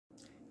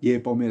E aí,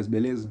 Palmeiras,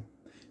 beleza?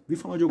 Vim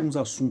falar de alguns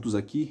assuntos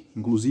aqui,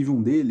 inclusive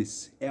um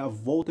deles é a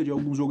volta de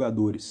alguns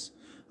jogadores.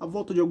 A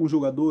volta de alguns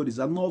jogadores,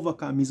 a nova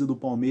camisa do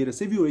Palmeiras.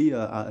 Você viu aí,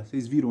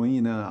 vocês viram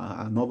aí, né,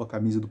 a nova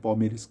camisa do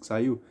Palmeiras que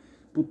saiu?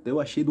 Puta, eu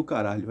achei do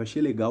caralho, eu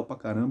achei legal pra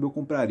caramba, eu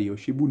compraria, eu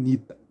achei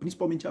bonita,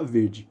 principalmente a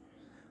verde.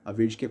 A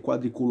verde que é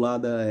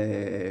quadriculada,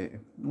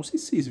 não sei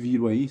se vocês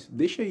viram aí,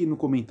 deixa aí no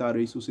comentário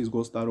aí se vocês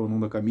gostaram ou não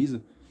da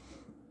camisa.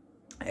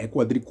 É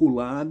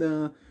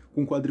quadriculada,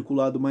 com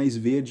quadriculado mais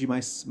verde,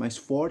 mais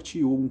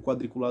forte, ou um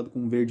quadriculado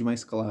com verde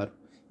mais claro.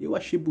 Eu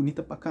achei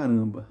bonita pra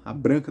caramba. A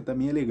branca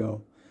também é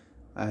legal.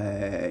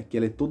 Que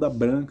ela é toda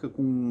branca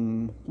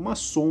com umas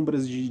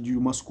sombras de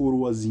umas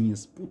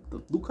coroazinhas.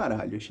 Puta, do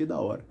caralho, achei da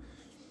hora.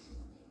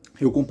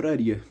 Eu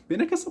compraria.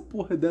 Pena que essa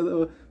porra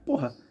dela...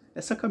 Porra,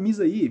 essa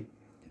camisa aí,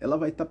 ela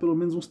vai estar pelo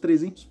menos uns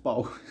 300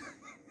 pau.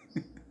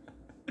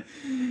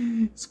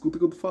 Escuta o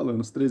que eu tô falando,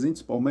 uns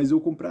 300 pau, mas eu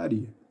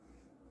compraria.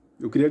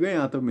 Eu queria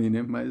ganhar também,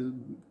 né? Mas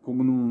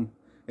como não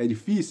é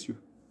difícil,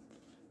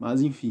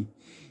 mas enfim.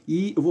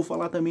 E eu vou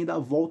falar também da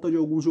volta de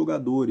alguns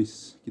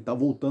jogadores que tá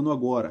voltando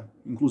agora.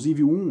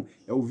 Inclusive um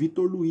é o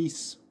Vitor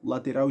Luiz,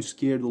 lateral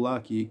esquerdo lá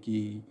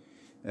que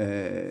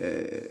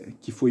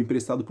foi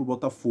emprestado pro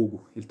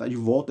Botafogo. Ele tá de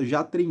volta,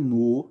 já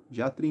treinou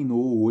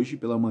hoje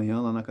pela manhã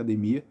lá na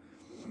academia.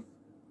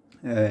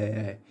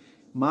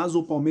 Mas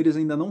o Palmeiras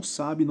ainda não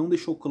sabe, não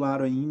deixou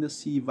claro ainda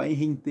se vai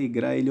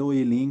reintegrar ele ao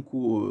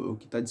elenco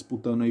que está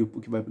disputando aí,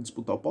 que vai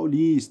disputar o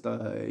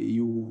Paulista e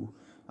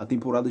a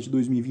temporada de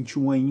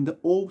 2021 ainda,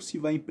 ou se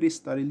vai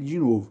emprestar ele de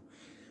novo.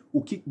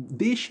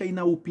 Deixa aí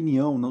na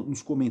opinião,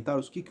 nos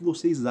comentários, o que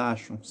vocês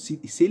acham. Se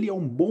ele é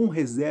um bom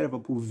reserva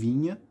pro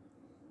Vinha,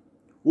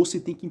 ou se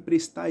tem que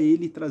emprestar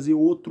ele e trazer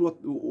outro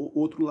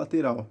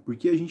lateral.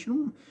 Porque a gente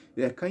não...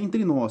 cá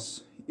entre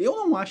nós. Eu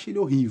não acho ele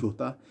horrível,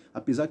 tá?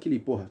 Apesar que ele,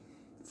 porra...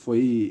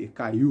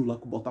 caiu lá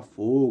com o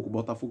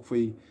Botafogo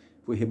foi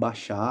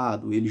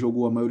rebaixado, ele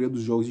jogou a maioria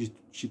dos jogos de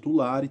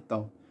titular e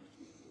tal.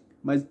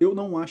 Mas eu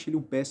não acho ele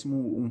um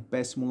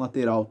péssimo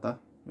lateral, tá?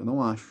 Eu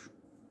não acho.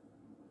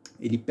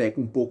 Ele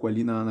peca um pouco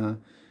ali na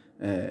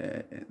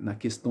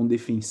questão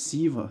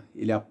defensiva,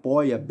 ele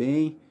apoia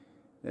bem,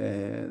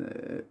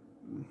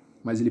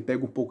 mas ele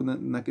pega um pouco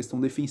na questão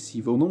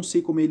defensiva. Eu não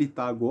sei como ele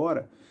tá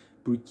agora,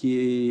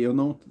 porque eu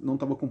não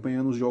tava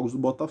acompanhando os jogos do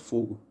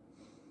Botafogo.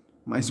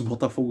 Mas o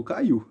Botafogo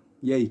caiu.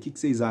 E aí, o que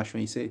vocês acham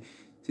aí?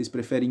 Vocês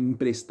preferem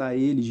emprestar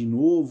ele de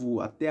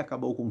novo até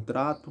acabar o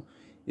contrato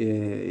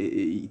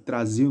e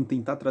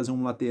tentar trazer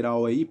um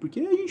lateral aí? Porque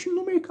a gente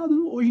no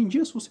mercado, hoje em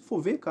dia, se você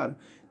for ver, cara,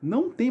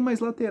 não tem mais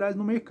laterais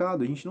no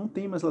mercado. A gente não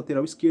tem mais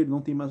lateral esquerdo, não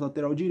tem mais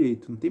lateral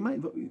direito. Não tem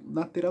mais,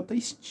 lateral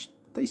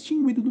tá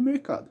extinguido do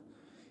mercado.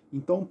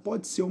 Então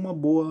pode ser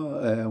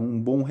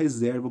um bom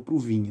reserva pro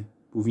Vinha.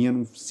 Pro Vinha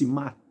não se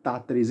matar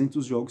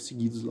 300 jogos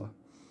seguidos lá.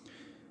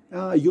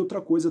 E outra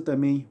coisa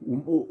também,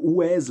 o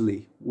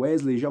Wesley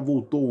já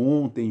voltou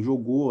ontem,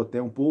 jogou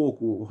até um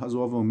pouco,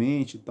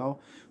 razoavelmente e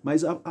tal,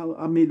 mas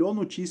a melhor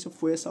notícia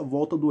foi essa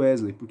volta do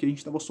Wesley, porque a gente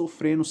estava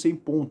sofrendo sem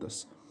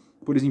pontas.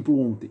 Por exemplo,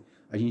 ontem,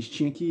 a gente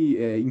tinha que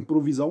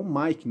improvisar o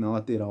Mike na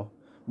lateral,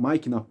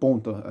 Mike na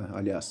ponta,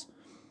 aliás.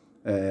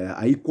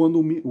 Aí quando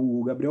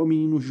o Gabriel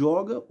Menino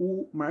joga,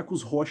 o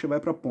Marcos Rocha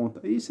vai pra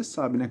ponta. Aí você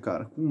sabe, né,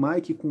 cara, com o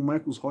Mike e com o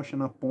Marcos Rocha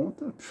na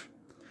ponta,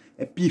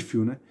 é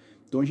pífio, né?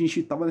 Então a gente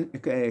estava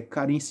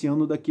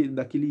carenciando daquele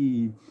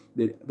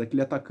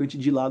atacante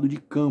de lado de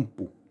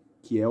campo,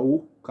 que é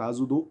o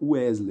caso do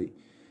Wesley.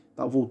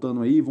 Tá voltando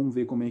aí, vamos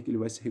ver como é que ele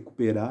vai se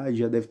recuperar e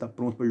já deve estar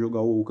pronto para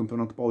jogar o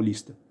Campeonato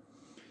Paulista.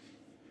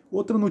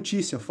 Outra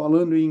notícia,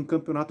 falando em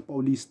Campeonato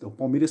Paulista, o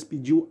Palmeiras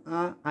pediu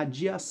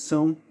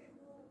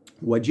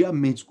o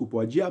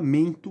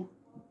adiamento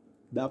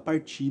da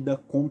partida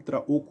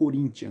contra o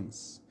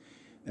Corinthians,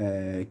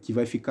 que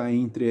vai ficar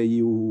entre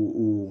aí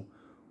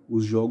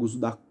os jogos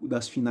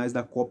das finais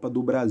da Copa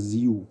do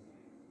Brasil.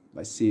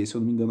 Vai ser, se eu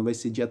não me engano, vai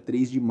ser dia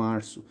 3 de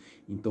março.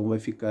 Então vai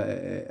ficar,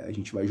 a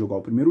gente vai jogar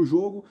o primeiro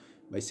jogo,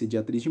 vai ser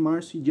dia 3 de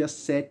março, e dia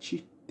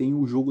 7 tem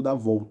o jogo da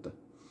volta.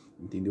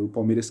 Entendeu? O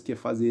Palmeiras quer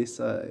fazer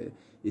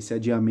esse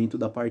adiamento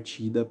da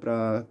partida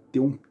para ter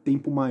um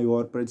tempo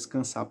maior para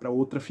descansar para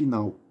outra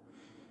final.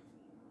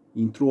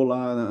 Entrou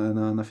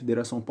lá na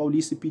Federação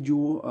Paulista e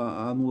pediu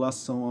a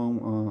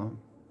anulação,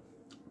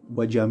 o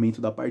adiamento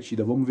da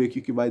partida. Vamos ver o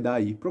que vai dar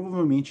aí.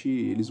 Provavelmente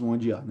eles vão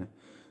adiar, né?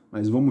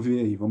 Mas vamos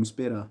ver aí, vamos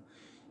esperar.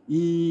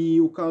 E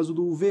o caso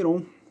do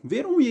Verão.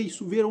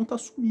 O Verão tá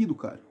sumido,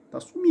 cara. Tá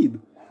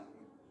sumido.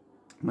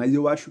 Mas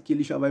eu acho que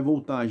ele já vai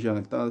voltar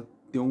já.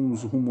 Tem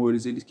uns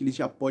rumores que ele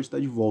já pode estar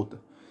de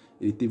volta.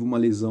 Ele teve uma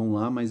lesão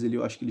lá, mas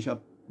eu acho que ele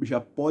já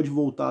pode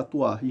voltar a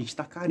atuar. A gente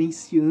tá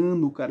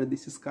carenciando, cara,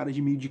 desses caras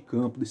de meio de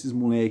campo, desses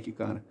moleque,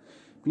 cara.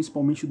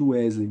 Principalmente do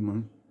Wesley,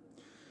 mano.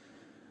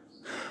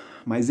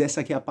 Mas essa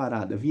aqui é a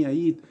parada. Vim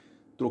aí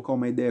trocar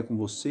uma ideia com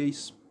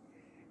vocês.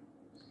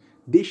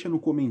 Deixa no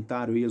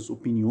comentário aí as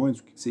opiniões,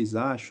 o que vocês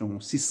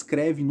acham. Se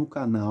inscreve no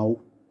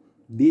canal.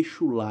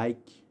 Deixa o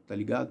like, tá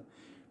ligado?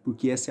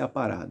 Porque essa é a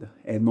parada.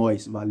 É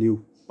nóis,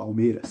 valeu,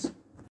 Palmeiras.